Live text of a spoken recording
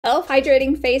e.l.f.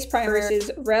 Hydrating Face Primer versus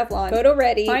Revlon Photo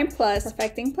Ready Prime Plus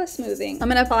Perfecting Plus Smoothing. I'm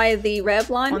gonna apply the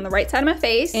Revlon on the right side of my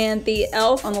face and the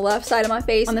e.l.f. on the left side of my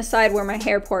face, on the side where my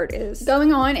hair part is.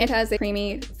 Going on, it has a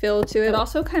creamy feel to it. It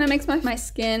also kind of makes my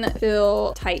skin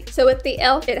feel tight. So with the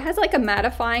e.l.f., it has like a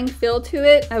mattifying feel to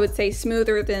it. I would say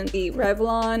smoother than the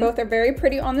Revlon. Both are very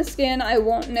pretty on the skin. I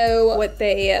won't know what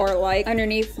they are like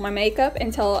underneath my makeup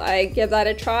until I give that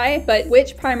a try. But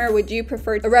which primer would you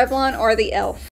prefer, the Revlon or the e.l.f.?